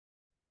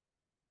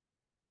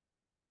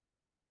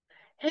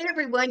Hey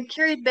everyone,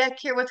 Carrie Beck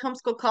here with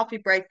Homeschool Coffee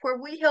Break, where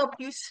we help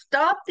you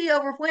stop the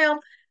overwhelm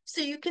so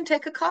you can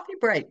take a coffee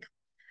break.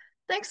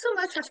 Thanks so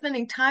much for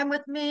spending time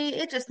with me.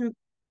 It just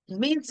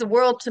means the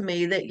world to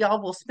me that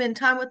y'all will spend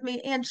time with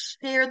me and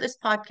share this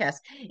podcast.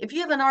 If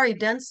you haven't already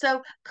done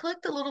so,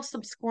 click the little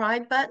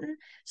subscribe button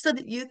so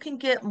that you can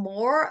get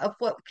more of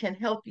what can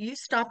help you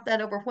stop that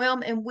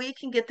overwhelm and we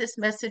can get this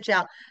message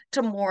out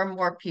to more and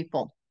more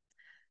people.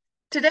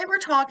 Today, we're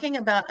talking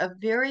about a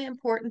very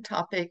important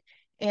topic.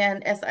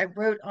 And as I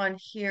wrote on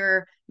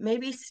here,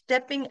 maybe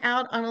stepping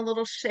out on a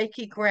little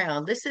shaky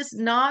ground. This is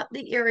not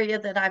the area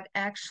that I've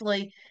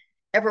actually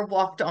ever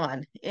walked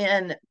on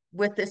in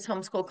with this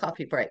homeschool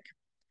coffee break.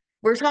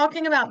 We're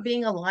talking about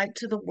being a light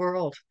to the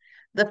world,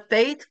 the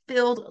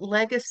faith-filled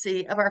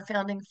legacy of our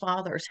founding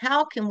fathers.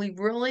 How can we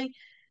really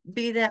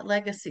be that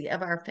legacy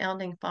of our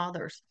founding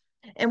fathers?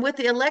 And with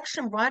the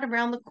election right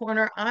around the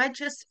corner, I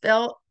just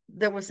felt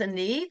there was a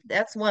need.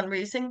 That's one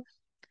reason.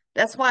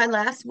 That's why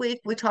last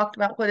week we talked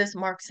about what is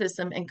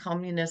Marxism and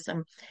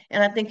communism.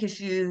 And I think as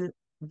you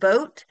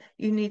vote,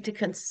 you need to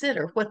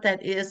consider what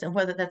that is and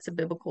whether that's a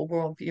biblical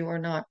worldview or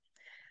not.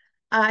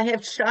 I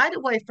have shied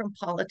away from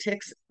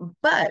politics,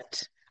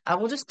 but I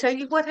will just tell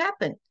you what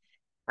happened.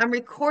 I'm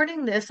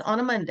recording this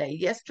on a Monday.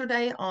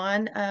 Yesterday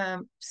on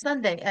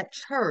Sunday at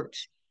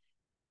church,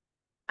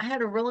 I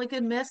had a really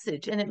good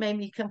message, and it made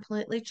me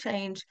completely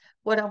change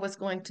what I was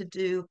going to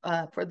do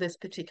for this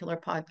particular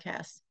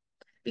podcast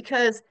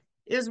because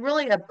it was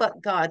really a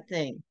but God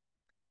thing.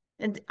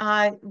 And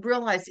I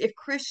realized if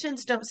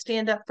Christians don't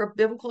stand up for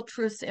biblical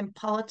truths in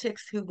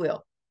politics, who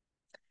will?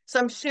 So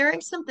I'm sharing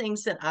some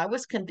things that I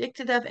was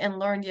convicted of and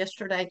learned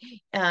yesterday.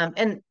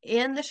 And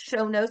in the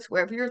show notes,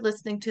 wherever you're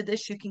listening to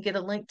this, you can get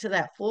a link to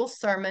that full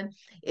sermon.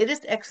 It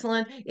is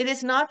excellent. It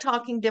is not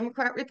talking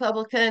Democrat,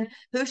 Republican,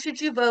 who should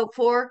you vote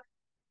for?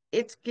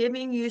 It's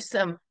giving you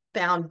some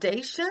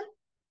foundation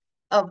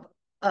of,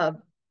 of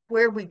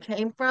where we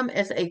came from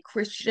as a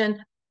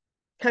Christian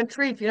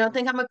country. If you don't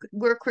think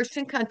we're a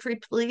Christian country,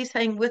 please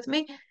hang with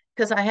me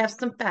because I have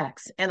some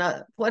facts.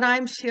 And what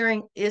I'm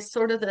sharing is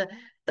sort of the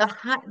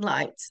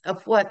highlights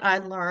of what I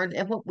learned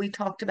and what we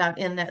talked about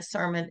in that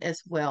sermon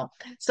as well.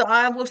 So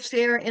I will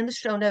share in the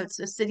show notes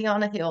the City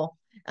on a Hill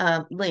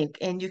link,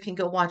 and you can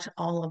go watch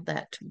all of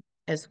that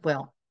as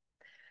well.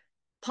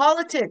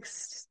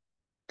 Politics,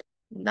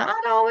 not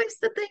always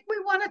the thing we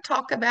want to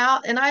talk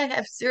about, and I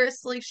have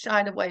seriously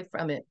shied away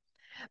from it.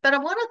 But I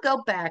want to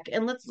go back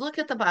and let's look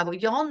at the Bible.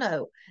 Y'all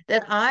know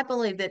that I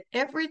believe that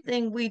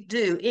everything we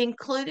do,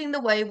 including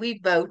the way we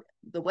vote,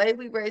 the way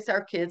we raise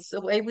our kids,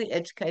 the way we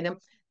educate them,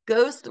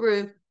 goes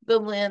through the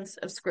lens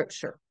of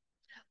Scripture.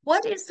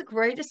 What is the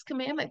greatest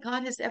commandment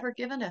God has ever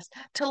given us?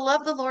 To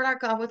love the Lord our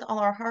God with all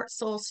our heart,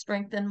 soul,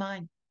 strength, and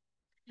mind.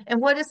 And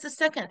what is the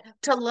second?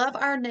 To love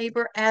our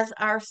neighbor as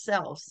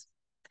ourselves.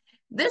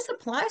 This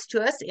applies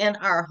to us in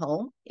our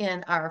home,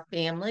 in our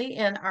family,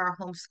 in our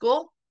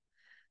homeschool,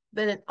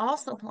 but it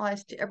also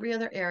applies to every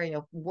other area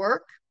of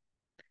work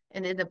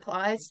and it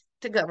applies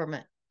to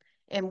government.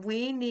 And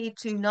we need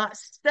to not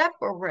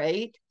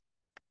separate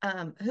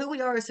who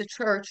we are as a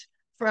church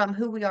from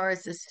who we are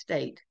as a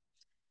state.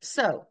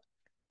 So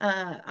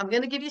I'm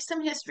going to give you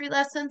some history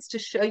lessons to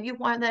show you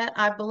why that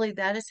I believe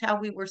that is how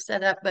we were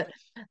set up. But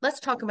let's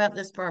talk about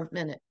this for a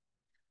minute.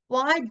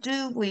 Why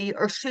do we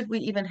or should we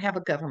even have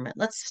a government?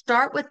 Let's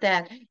start with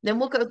that. Then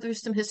we'll go through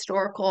some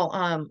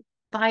historical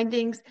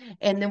findings,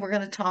 and then we're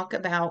going to talk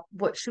about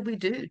what should we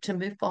do to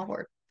move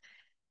forward.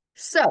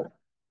 So,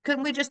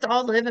 couldn't we just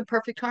all live in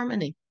perfect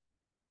harmony?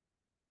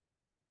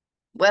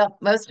 Well,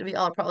 most of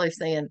y'all are probably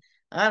saying,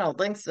 I don't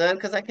think so,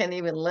 because I can't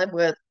even live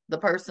with the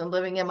person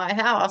living in my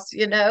house.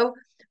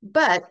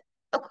 But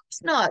of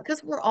course not,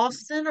 because we're all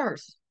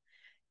sinners.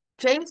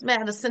 James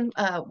Madison,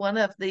 one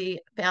of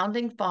the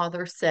founding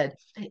fathers, said,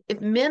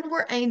 if men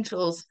were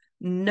angels,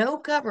 no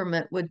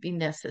government would be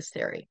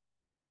necessary.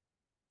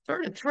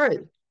 Sort of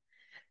true.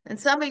 And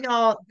some of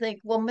y'all think,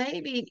 well,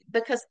 maybe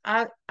because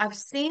I've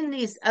seen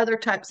these other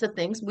types of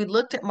things. We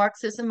looked at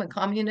Marxism and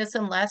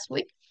communism last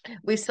week.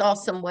 We saw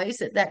some ways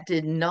that that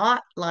did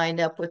not line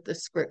up with the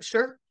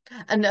scripture.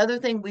 Another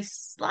thing we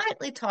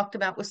slightly talked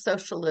about was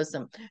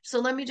socialism. So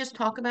let me just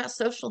talk about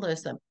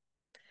socialism.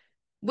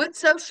 Would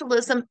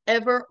socialism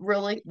ever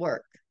really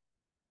work?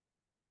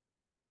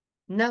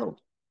 No.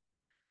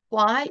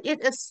 Why?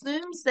 It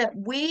assumes that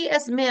we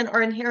as men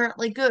are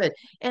inherently good,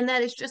 and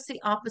that is just the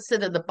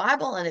opposite of the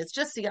Bible, and it's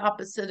just the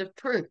opposite of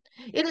truth.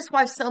 It is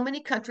why so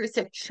many countries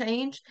have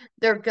changed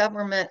their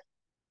government,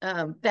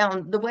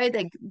 found the way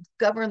they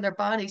govern their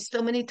bodies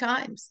so many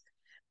times.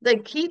 They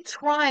keep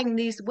trying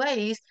these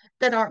ways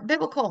that aren't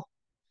biblical.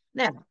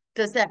 Now,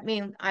 does that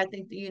mean I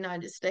think the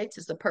United States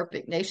is the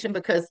perfect nation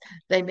because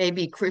they may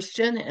be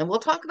Christian? And we'll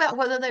talk about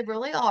whether they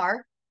really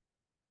are.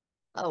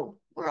 Oh,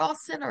 we're all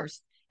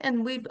sinners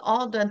and we've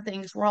all done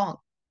things wrong.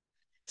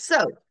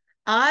 So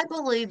I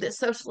believe that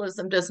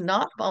socialism does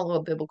not follow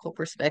a biblical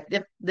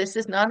perspective. This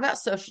is not about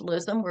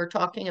socialism. We're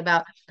talking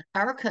about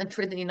our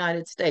country, the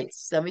United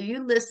States. Some of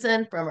you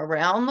listen from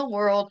around the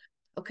world.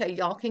 Okay,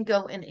 y'all can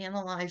go and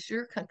analyze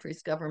your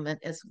country's government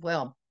as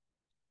well.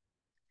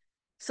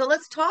 So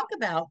let's talk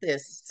about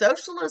this.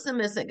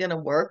 Socialism isn't going to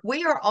work.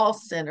 We are all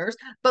sinners,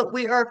 but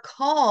we are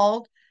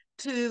called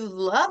to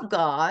love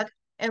God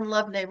and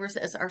love neighbors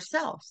as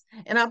ourselves.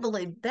 And I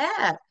believe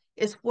that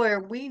is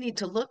where we need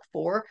to look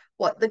for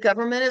what the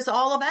government is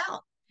all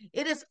about.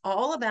 It is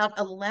all about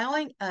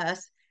allowing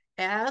us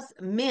as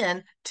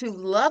men to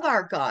love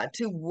our God,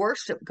 to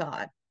worship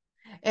God,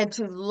 and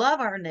to love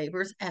our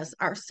neighbors as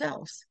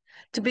ourselves,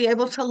 to be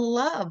able to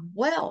love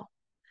well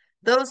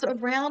those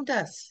around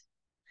us.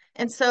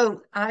 And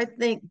so I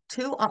think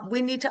too,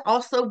 we need to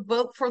also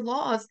vote for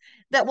laws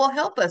that will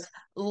help us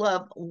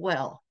love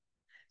well.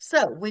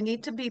 So we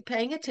need to be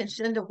paying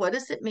attention to what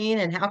does it mean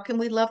and how can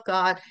we love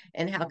God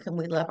and how can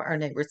we love our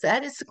neighbors.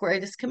 That is the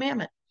greatest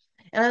commandment.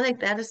 And I think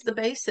that is the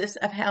basis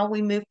of how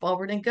we move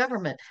forward in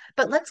government.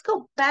 But let's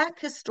go back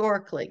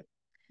historically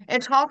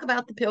and talk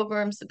about the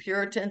Pilgrims, the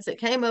Puritans that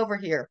came over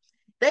here.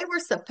 They were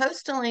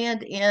supposed to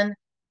land in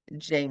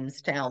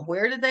Jamestown.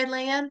 Where did they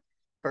land?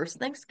 First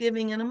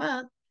Thanksgiving in a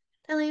month.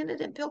 They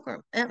landed in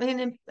Pilgrim. I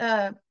mean,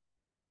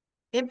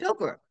 in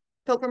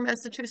Pilgrim,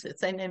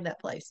 Massachusetts. They named that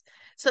place.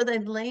 So they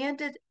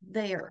landed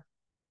there.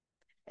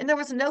 And there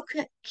was no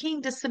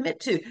king to submit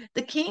to.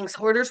 The king's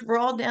orders were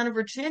all down in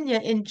Virginia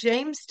in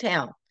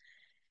Jamestown.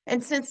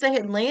 And since they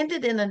had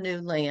landed in a new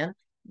land,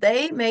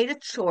 they made a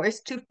choice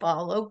to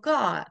follow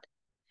God.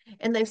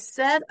 And they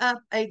set up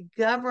a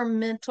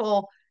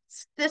governmental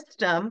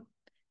system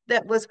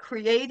that was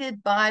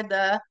created by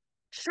the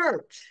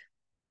church.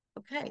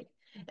 Okay.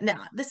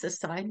 Now, this is a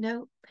side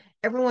note.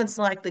 Everyone's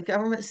like, the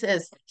government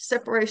says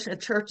separation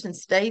of church and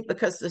state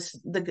because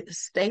the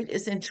state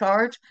is in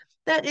charge.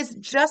 That is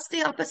just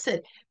the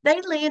opposite.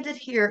 They landed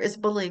here as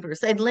believers.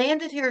 They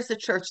landed here as a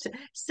church to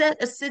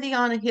set a city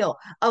on a hill,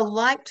 a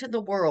light to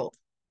the world.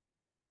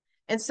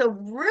 And so,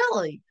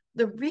 really,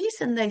 the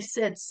reason they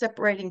said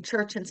separating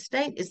church and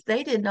state is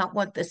they did not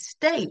want the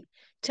state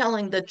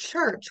telling the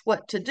church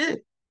what to do.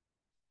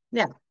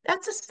 Now,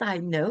 that's a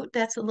side note.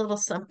 That's a little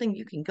something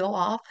you can go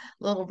off,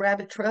 a little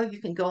rabbit trail. You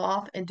can go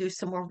off and do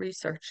some more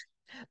research.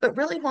 But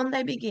really, when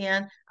they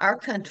began, our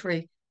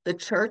country, the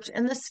church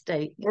and the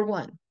state were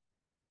one.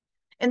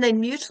 And they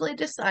mutually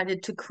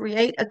decided to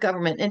create a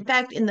government. In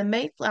fact, in the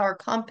Mayflower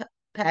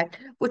Compact,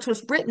 which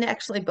was written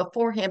actually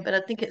beforehand, but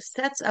I think it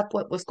sets up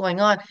what was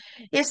going on.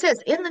 It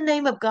says, in the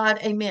name of God,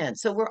 amen.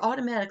 So we're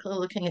automatically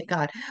looking at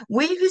God.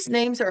 We whose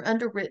names are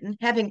underwritten,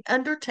 having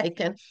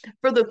undertaken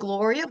for the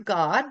glory of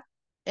God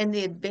and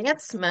the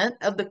advancement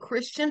of the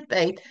Christian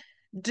faith,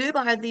 do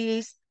by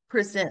these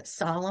present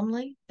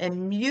solemnly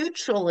and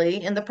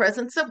mutually in the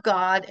presence of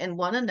God and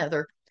one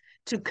another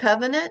to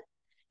covenant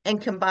and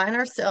combine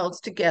ourselves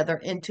together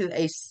into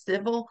a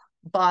civil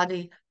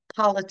body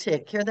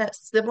politic. Hear that?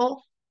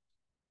 Civil,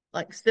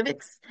 like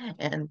civics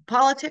and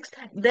politics.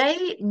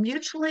 They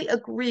mutually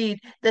agreed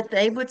that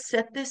they would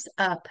set this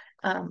up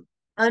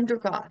under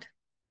God.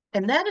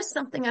 And that is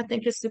something I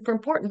think is super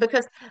important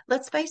because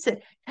let's face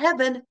it,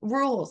 heaven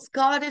rules.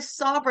 God is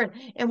sovereign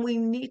and we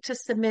need to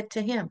submit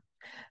to him.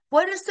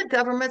 What is the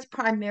government's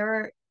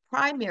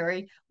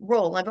primary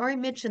role? I've already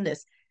mentioned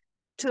this,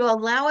 to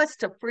allow us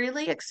to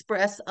freely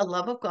express a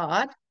love of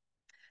God,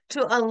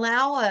 to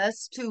allow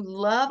us to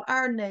love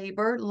our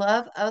neighbor,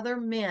 love other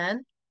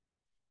men.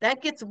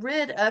 That gets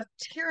rid of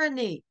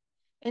tyranny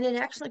and it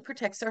actually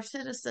protects our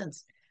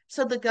citizens.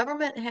 So the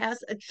government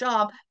has a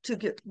job to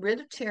get rid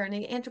of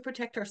tyranny and to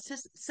protect our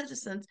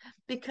citizens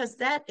because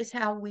that is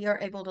how we are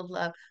able to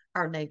love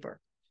our neighbor.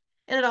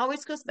 And it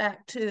always goes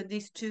back to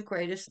these two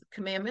greatest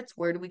commandments.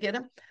 Where do we get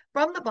them?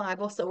 From the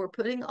Bible. So we're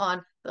putting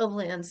on the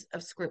lens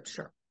of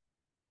Scripture.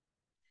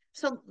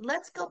 So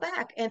let's go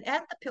back and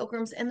at the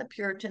Pilgrims and the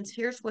Puritans,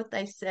 here's what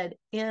they said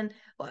in,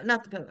 well,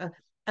 not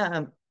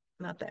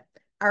that.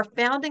 Our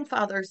founding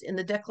fathers in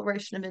the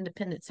Declaration of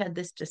Independence had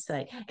this to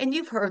say, and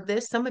you've heard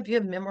this. Some of you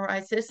have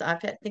memorized this. I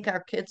think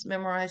our kids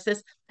memorize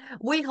this.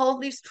 We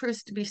hold these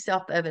truths to be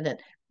self-evident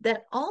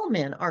that all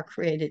men are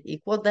created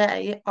equal.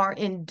 They are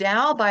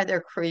endowed by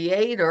their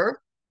Creator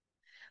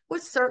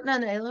with certain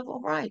unalienable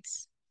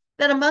rights.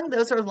 That among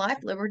those are life,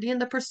 liberty,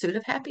 and the pursuit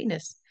of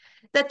happiness.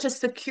 That to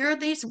secure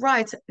these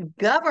rights,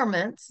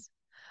 governments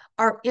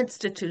are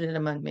instituted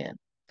among men,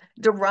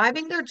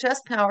 deriving their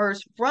just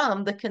powers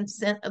from the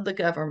consent of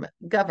the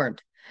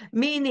governed,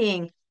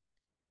 meaning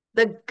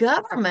the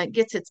government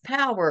gets its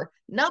power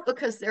not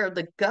because they're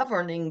the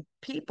governing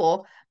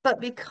people, but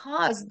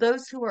because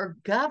those who are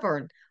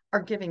governed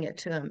are giving it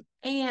to them,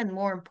 and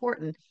more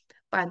important,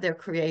 by their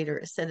creator,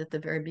 as said at the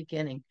very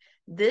beginning.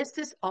 This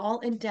is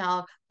all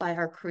endowed by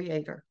our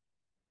creator.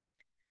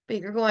 But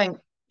you're going,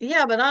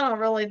 yeah, but I don't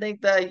really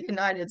think the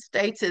United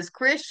States is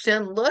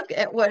Christian. Look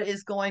at what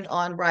is going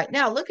on right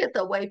now. Look at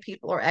the way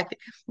people are acting.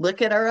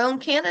 Look at our own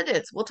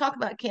candidates. We'll talk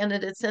about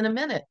candidates in a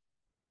minute.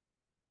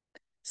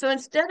 So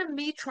instead of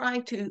me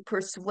trying to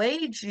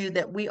persuade you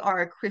that we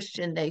are a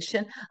Christian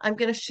nation, I'm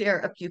going to share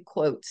a few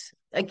quotes.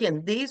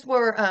 Again, these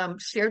were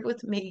shared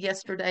with me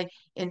yesterday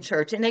in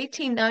church. In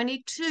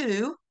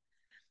 1892,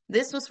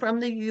 this was from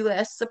the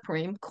U.S.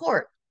 Supreme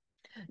Court.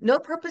 No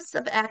purpose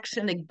of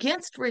action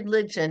against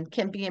religion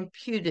can be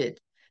imputed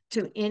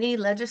to any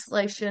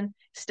legislation,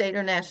 state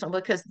or national,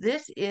 because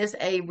this is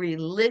a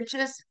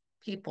religious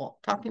people,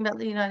 talking about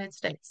the United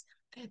States.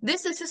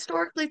 This is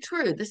historically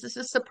true. This is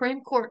the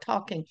Supreme Court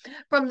talking.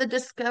 From the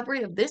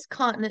discovery of this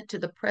continent to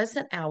the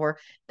present hour,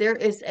 there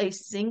is a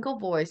single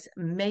voice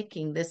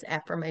making this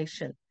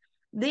affirmation.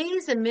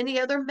 These and many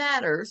other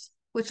matters,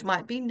 which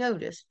might be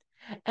noticed,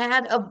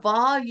 add a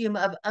volume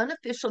of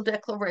unofficial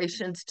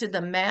declarations to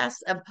the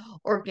mass of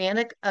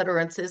organic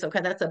utterances.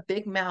 Okay, that's a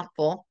big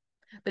mouthful,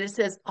 but it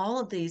says all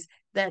of these,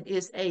 that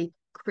is a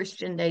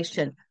Christian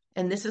nation.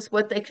 And this is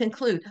what they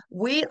conclude.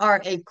 We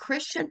are a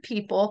Christian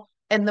people,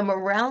 and the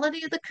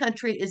morality of the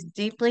country is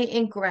deeply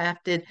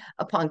engrafted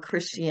upon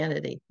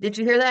Christianity. Did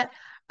you hear that?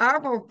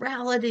 Our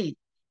morality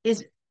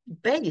is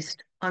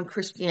based on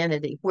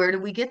Christianity. Where do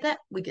we get that?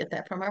 We get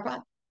that from our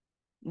Bible.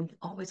 We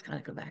always got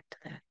to go back to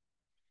that.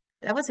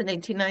 That was in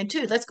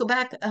 1892. Let's go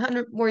back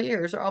 100 more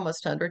years, or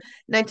almost 100,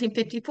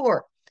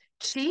 1954.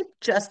 Chief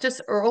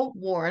Justice Earl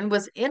Warren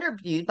was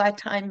interviewed by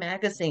Time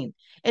magazine,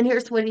 and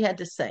here's what he had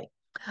to say.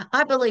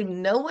 I believe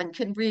no one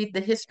can read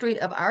the history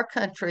of our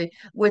country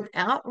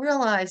without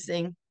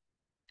realizing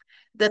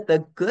that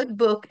the good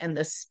book and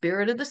the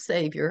spirit of the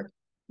Savior,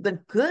 the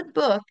good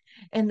book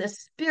and the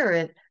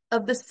spirit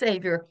of the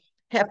Savior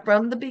have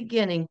from the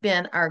beginning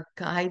been our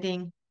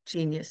guiding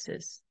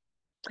geniuses.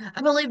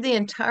 I believe the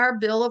entire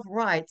Bill of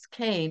Rights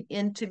came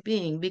into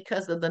being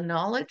because of the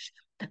knowledge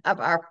of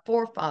our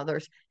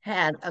forefathers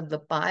had of the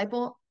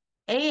Bible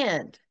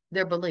and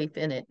their belief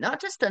in it.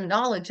 Not just a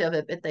knowledge of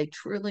it, but they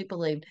truly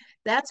believed.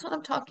 That's what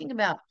I'm talking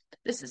about.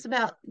 This is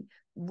about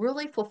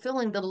really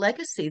fulfilling the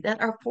legacy that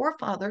our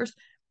forefathers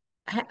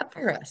have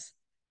for us.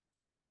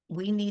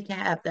 We need to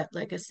have that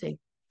legacy.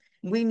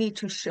 We need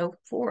to show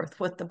forth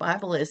what the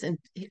Bible is.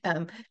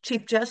 And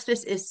Chief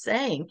Justice is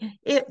saying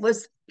it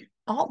was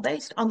all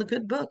based on the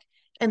good book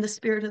and the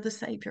spirit of the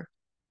Savior.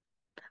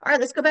 All right,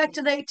 let's go back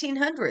to the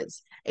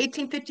 1800s.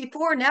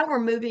 1854, now we're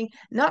moving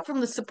not from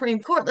the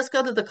Supreme Court. Let's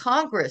go to the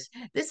Congress.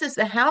 This is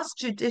the House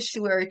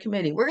Judiciary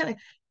Committee. We're going to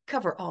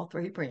cover all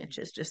three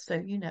branches, just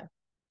so you know. It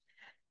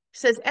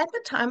says, at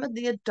the time of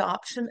the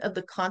adoption of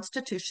the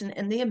Constitution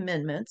and the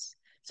amendments,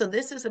 so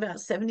this is about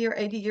 70 or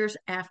 80 years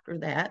after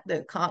that,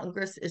 the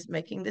Congress is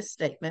making this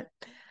statement,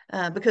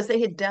 because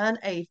they had done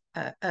a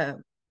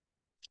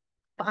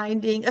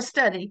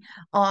study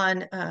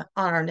on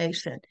our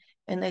nation.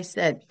 And they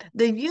said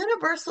the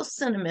universal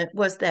sentiment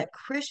was that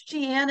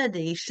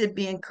Christianity should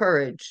be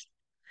encouraged,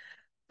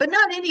 but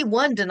not any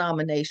one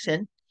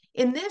denomination.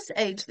 In this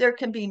age, there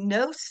can be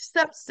no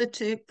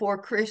substitute for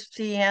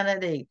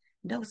Christianity.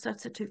 No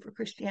substitute for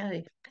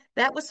Christianity.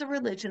 That was the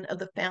religion of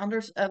the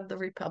founders of the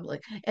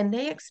Republic, and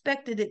they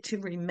expected it to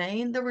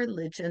remain the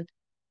religion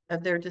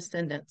of their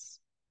descendants.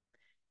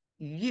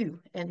 You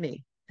and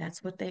me.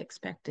 That's what they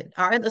expected.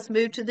 All right, let's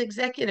move to the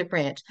executive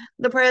branch.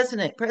 The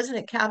president,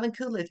 President Calvin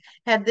Coolidge,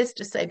 had this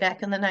to say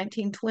back in the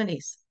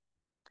 1920s.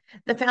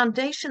 The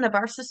foundation of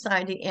our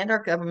society and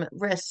our government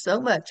rests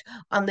so much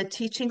on the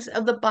teachings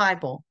of the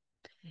Bible.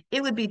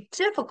 It would be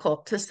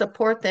difficult to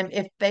support them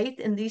if faith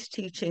in these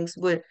teachings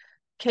would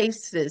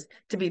cases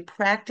to be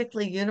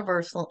practically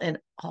universal in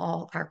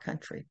all our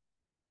country.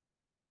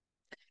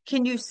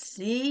 Can you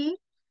see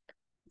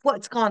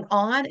what's gone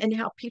on and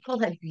how people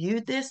have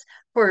viewed this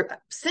for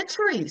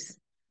centuries?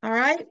 All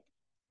right.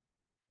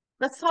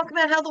 Let's talk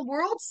about how the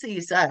world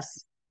sees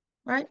us.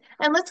 Right.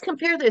 And let's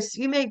compare this.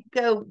 You may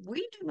go,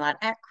 we do not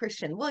act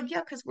Christian. Well,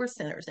 yeah, because we're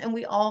sinners and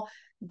we all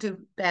do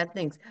bad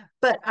things.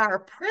 But our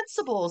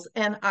principles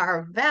and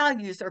our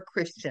values are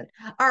Christian.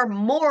 Our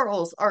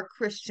morals are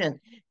Christian.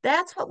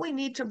 That's what we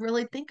need to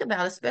really think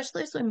about,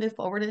 especially as we move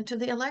forward into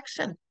the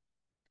election.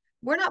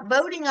 We're not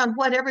voting on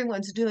what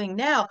everyone's doing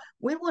now.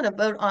 We want to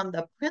vote on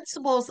the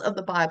principles of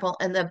the Bible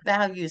and the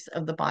values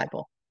of the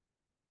Bible.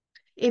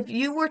 If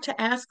you were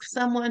to ask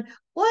someone,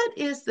 what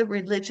is the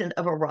religion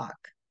of Iraq?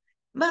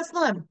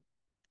 Muslim,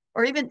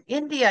 or even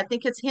India, I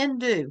think it's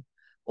Hindu,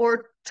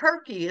 or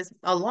Turkey is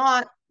a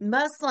lot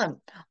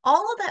Muslim.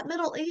 All of that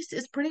Middle East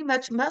is pretty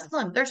much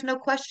Muslim. There's no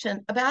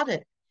question about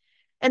it.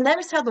 And that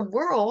is how the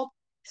world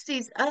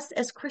sees us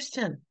as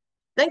Christian.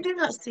 They do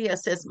not see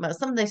us as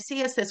Muslim, they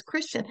see us as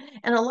Christian.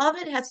 And a lot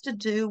of it has to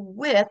do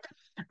with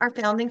our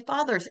founding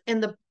fathers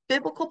and the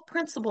biblical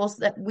principles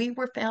that we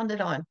were founded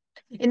on.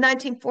 In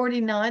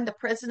 1949, the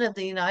president of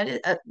the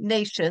United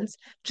Nations,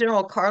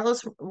 General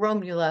Carlos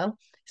Romulo,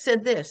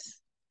 said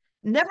this: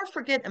 never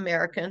forget,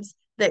 Americans,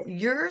 that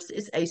yours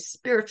is a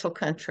spiritual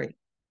country.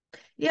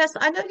 Yes,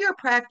 I know you're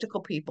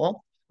practical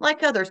people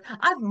like others.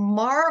 I've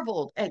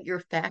marveled at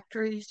your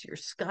factories, your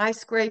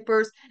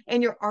skyscrapers,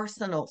 and your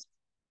arsenals.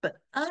 But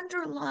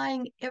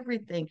underlying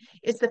everything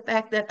is the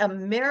fact that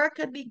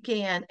America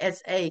began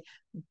as a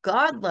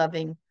God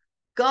loving,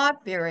 God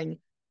fearing,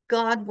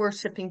 God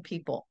worshiping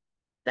people.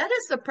 That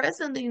is the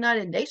president of the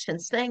United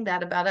Nations saying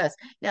that about us.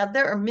 Now,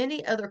 there are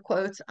many other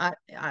quotes.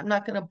 I'm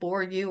not going to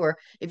bore you, or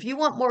if you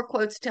want more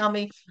quotes, tell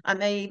me. I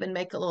may even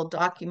make a little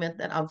document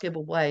that I'll give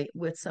away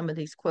with some of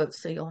these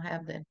quotes so you'll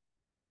have them.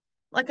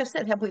 Like I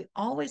said, have we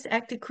always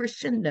acted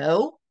Christian?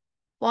 No.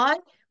 Why?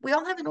 We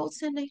all have an old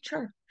sin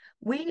nature.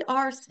 We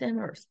are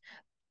sinners.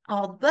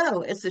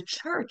 Although, as a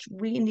church,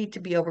 we need to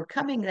be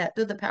overcoming that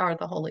through the power of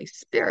the Holy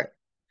Spirit.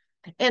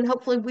 And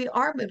hopefully, we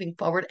are moving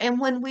forward. And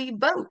when we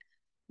vote,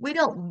 we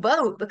don't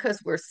vote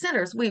because we're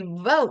sinners. We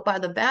vote by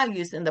the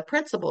values and the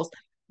principles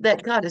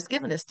that God has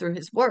given us through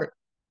His Word.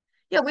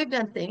 Yeah, we've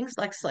done things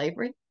like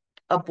slavery,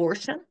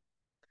 abortion,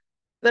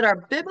 but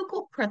our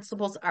biblical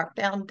principles, our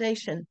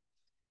foundation,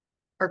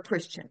 are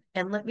Christian.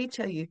 And let me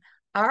tell you,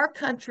 our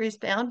country's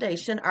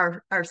foundation,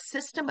 our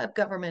system of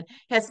government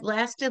has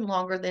lasted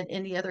longer than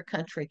any other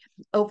country,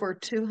 over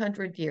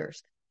 200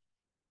 years,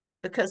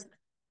 because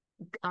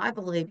I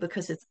believe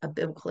because it's a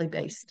biblically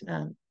based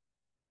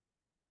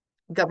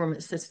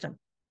government system.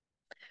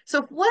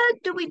 So,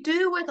 what do we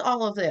do with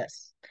all of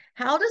this?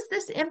 How does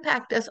this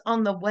impact us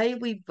on the way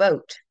we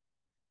vote?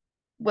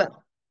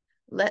 Well,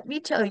 let me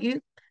tell you.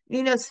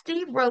 You know,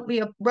 Steve wrote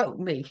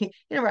me. He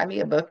didn't write me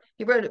a book.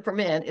 He wrote it for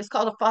men. It's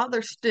called A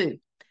Father Stew,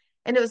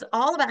 and it was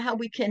all about how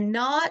we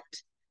cannot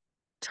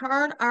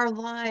turn our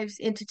lives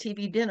into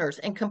TV dinners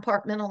and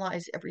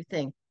compartmentalize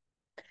everything.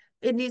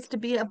 It needs to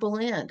be a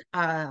blend.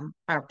 Our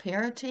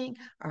parenting,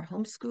 our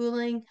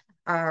homeschooling,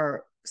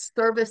 our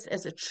service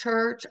as a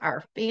church,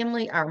 our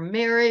family, our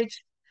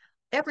marriage,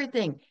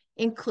 everything,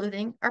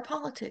 including our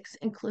politics,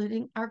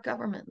 including our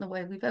government and the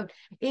way we vote.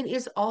 It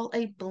is all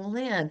a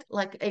blend,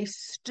 like a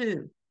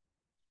stew.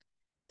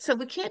 So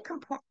we can't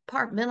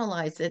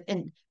compartmentalize it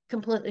and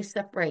completely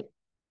separate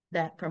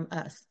that from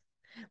us.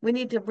 We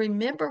need to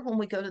remember when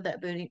we go to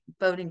that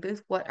voting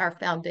booth what our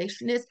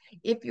foundation is.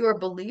 If you're a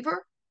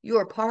believer, you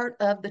are part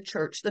of the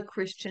church, the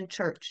Christian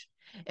church.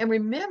 And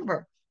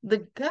remember,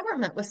 the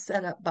government was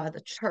set up by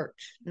the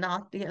church,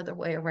 not the other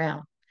way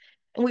around.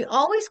 And we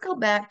always go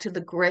back to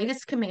the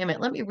greatest commandment.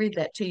 Let me read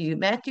that to you,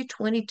 Matthew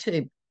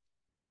 22.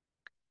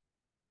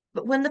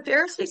 But when the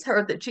Pharisees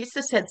heard that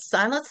Jesus had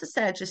silenced the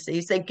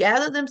Sadducees, they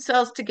gathered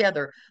themselves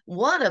together.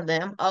 One of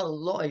them, a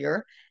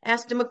lawyer,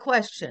 asked him a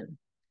question.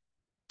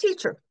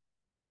 Teacher,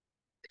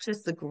 which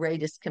is the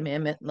greatest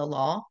commandment in the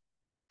law?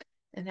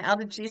 And how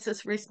did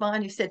Jesus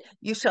respond? He said,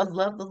 you shall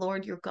love the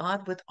Lord your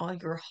God with all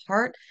your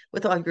heart,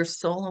 with all your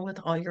soul, and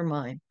with all your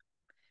mind.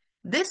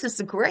 This is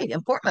the great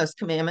and foremost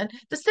commandment.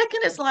 The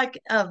second is like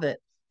of it.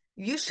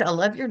 You shall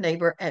love your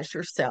neighbor as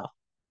yourself.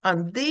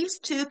 On these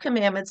two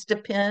commandments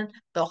depend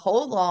the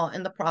whole law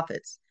and the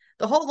prophets,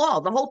 the whole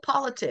law, the whole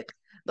politics,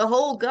 the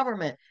whole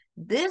government.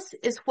 This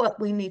is what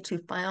we need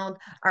to found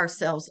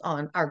ourselves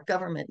on. Our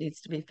government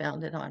needs to be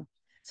founded on.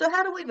 So,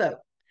 how do we vote?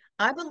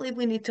 I believe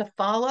we need to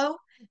follow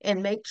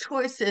and make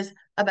choices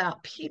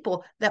about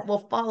people that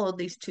will follow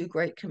these two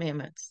great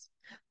commandments.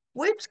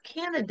 Which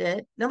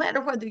candidate, no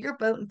matter whether you're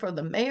voting for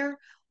the mayor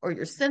or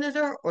your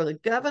senator or the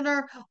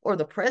governor or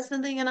the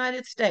president of the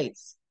United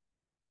States,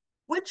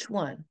 which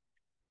one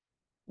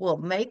will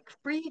make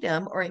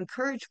freedom or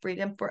encourage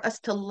freedom for us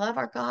to love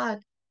our God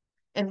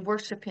and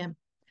worship Him?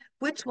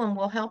 Which one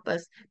will help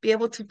us be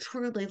able to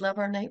truly love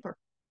our neighbor?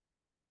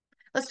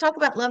 Let's talk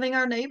about loving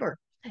our neighbor.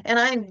 And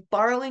I'm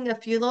borrowing a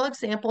few little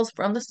examples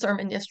from the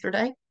sermon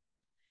yesterday.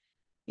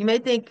 You may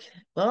think,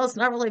 well, it's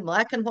not really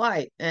black and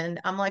white. And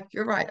I'm like,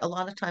 you're right. A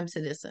lot of times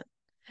it isn't.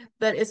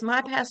 But as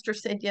my pastor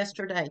said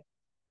yesterday,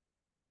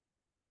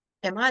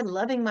 am I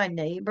loving my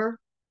neighbor?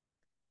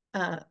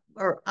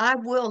 Or I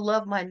will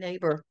love my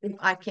neighbor if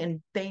I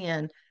can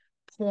ban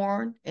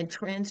porn and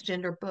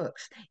transgender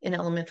books in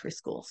elementary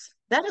schools.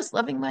 That is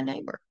loving my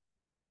neighbor.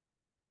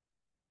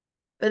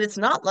 But it's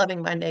not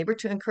loving my neighbor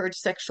to encourage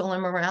sexual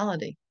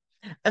immorality,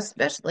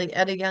 especially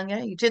at a young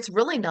age. It's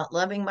really not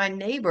loving my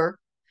neighbor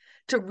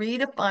to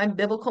redefine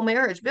biblical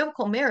marriage.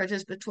 Biblical marriage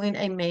is between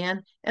a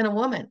man and a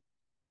woman.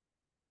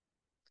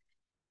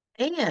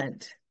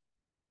 And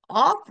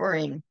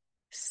offering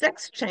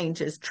sex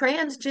changes,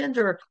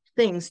 transgender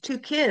things to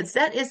kids,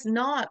 that is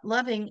not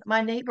loving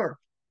my neighbor.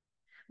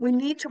 We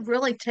need to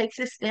really take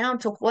this down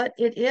to what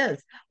it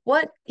is.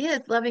 What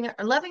is loving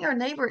our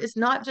neighbor is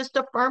not just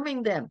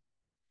affirming them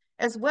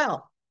as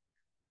well.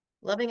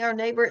 Loving our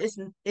neighbor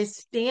is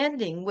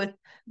standing with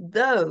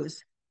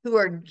those who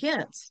are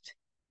against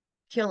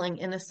killing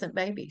innocent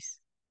babies.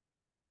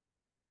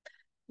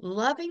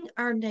 Loving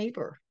our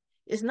neighbor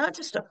is not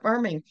just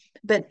affirming,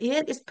 but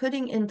it is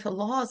putting into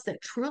laws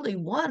that truly,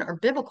 one, are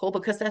biblical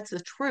because that's the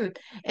truth,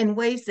 and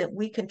ways that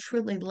we can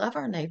truly love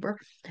our neighbor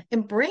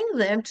and bring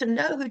them to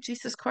know who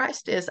Jesus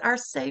Christ is, our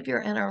Savior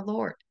and our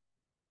Lord.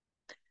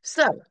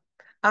 So,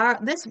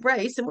 this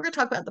race, and we're going to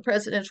talk about the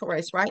presidential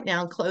race right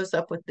now and close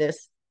up with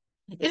this.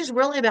 It is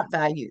really about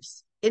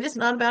values. It is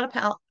not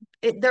about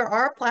there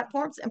are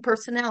platforms and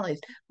personalities.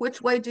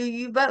 Which way do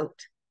you vote?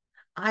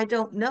 I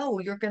don't know.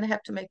 You're going to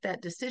have to make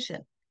that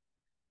decision.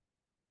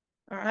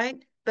 All right.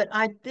 But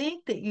I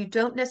think that you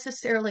don't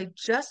necessarily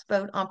just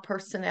vote on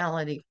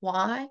personality.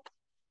 Why?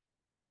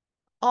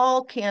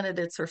 All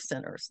candidates are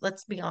sinners.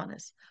 Let's be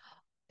honest.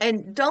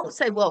 And don't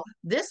say, well,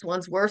 this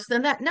one's worse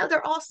than that. No,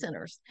 they're all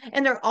sinners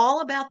and they're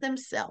all about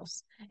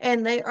themselves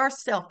and they are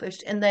selfish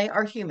and they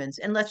are humans.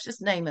 And let's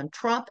just name them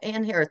Trump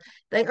and Harris.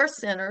 They are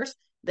sinners.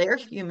 They're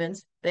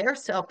humans. They're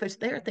selfish.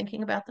 They're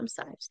thinking about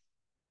themselves.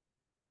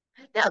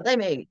 Now, they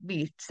may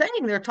be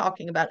saying they're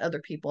talking about other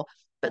people,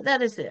 but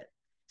that is it.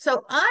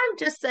 So I'm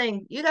just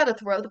saying you got to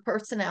throw the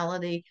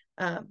personality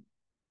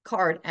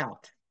card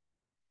out.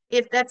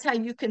 If that's how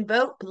you can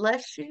vote,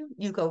 bless you.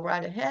 You go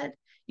right ahead.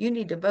 You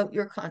need to vote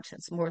your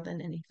conscience more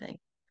than anything.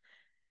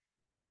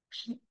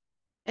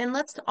 And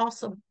let's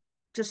also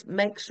just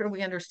make sure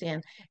we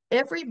understand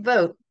every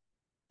vote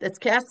that's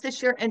cast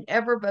this year and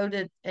ever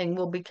voted and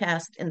will be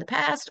cast in the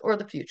past or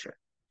the future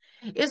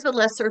is the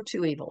lesser of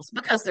two evils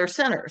because they're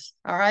sinners.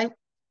 All right.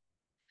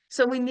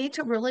 So we need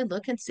to really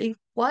look and see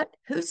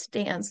who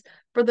stands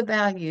for the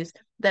values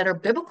that are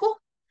biblical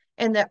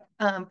and that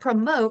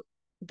promote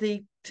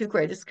the two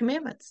greatest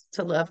commandments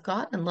to love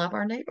God and love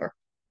our neighbor.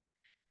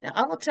 Now,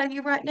 I will tell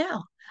you right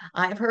now,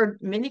 I've heard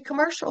many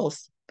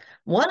commercials.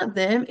 One of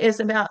them is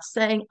about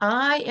saying,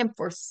 I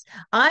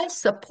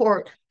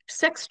support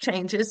sex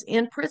changes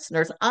in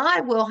prisoners.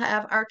 I will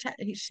have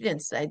she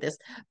didn't say this,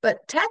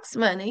 but tax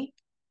money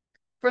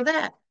for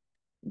that.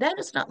 That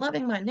is not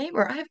loving my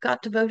neighbor. I've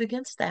got to vote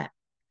against that.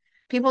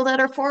 People that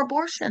are for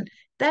abortion,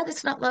 that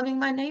is not loving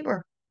my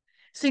neighbor.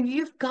 So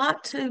you've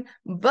got to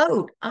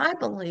vote, I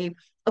believe,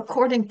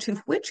 according to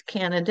which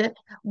candidate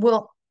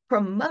will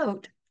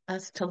promote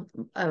us to,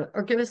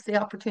 or give us the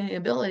opportunity,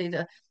 ability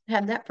to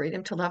have that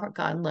freedom to love our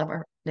God and love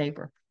our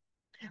neighbor.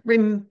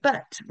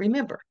 But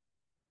remember,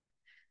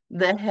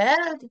 the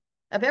head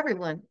of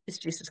everyone is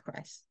Jesus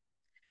Christ.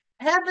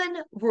 Heaven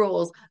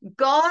rules.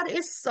 God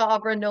is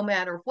sovereign no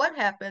matter what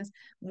happens.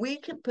 We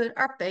can put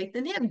our faith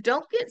in Him.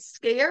 Don't get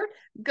scared.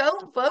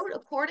 Go vote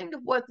according to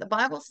what the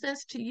Bible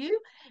says to you,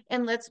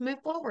 and let's move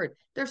forward.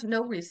 There's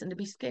no reason to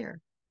be scared.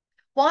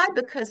 Why?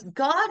 Because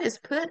God has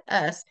put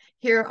us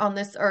here on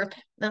this earth.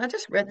 And I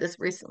just read this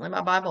recently in my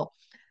Bible.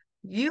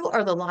 You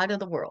are the light of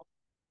the world.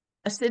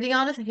 A city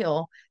on a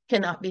hill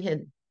cannot be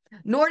hidden.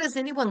 Nor does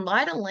anyone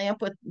light a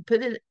lamp with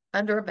put it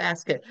under a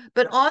basket,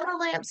 but on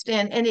a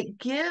lampstand, and it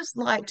gives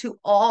light to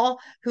all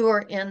who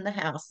are in the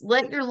house.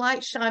 Let your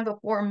light shine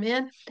before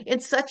men in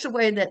such a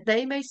way that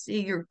they may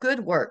see your good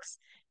works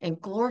and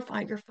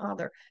glorify your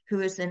Father who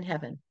is in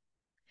heaven.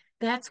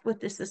 That's what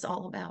this is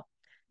all about.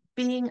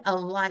 Being a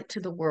light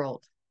to the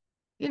world.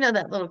 You know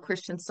that little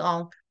Christian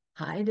song,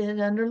 hide it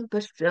under the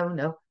bush, Joe.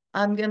 No,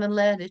 I'm going to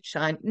let it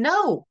shine.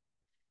 No,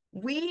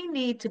 we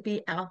need to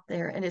be out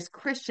there. And as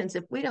Christians,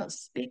 if we don't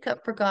speak up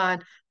for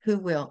God, who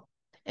will?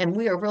 And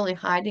we are really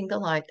hiding the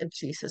light of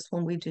Jesus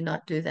when we do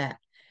not do that.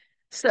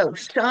 So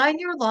shine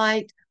your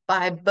light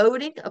by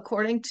voting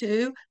according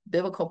to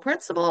biblical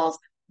principles,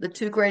 the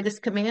two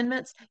greatest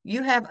commandments.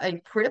 You have a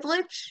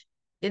privilege.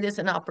 It is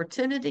an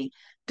opportunity.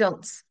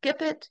 Don't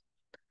skip it.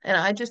 And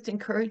I just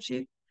encourage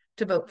you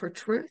to vote for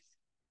truth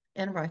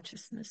and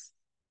righteousness.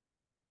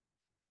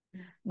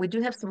 We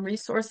do have some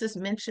resources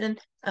mentioned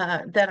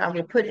that I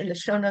will put in the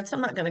show notes. I'm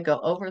not going to go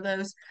over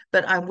those,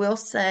 but I will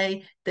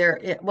say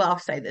I'll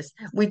say this.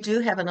 We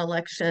do have an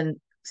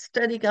election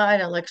study guide,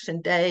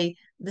 election day.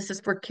 This is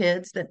for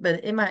kids,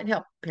 but it might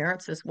help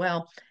parents as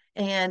well.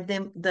 And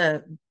then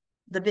the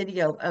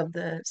video of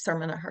the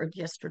sermon I heard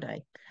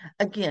yesterday.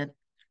 Again,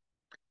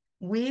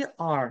 we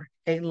are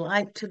a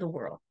light to the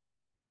world.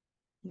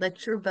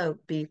 Let your vote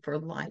be for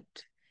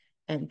light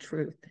and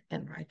truth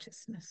and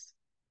righteousness.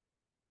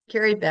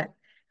 Carrie Beck,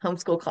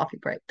 Homeschool Coffee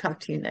Break. Talk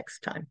to you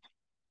next time.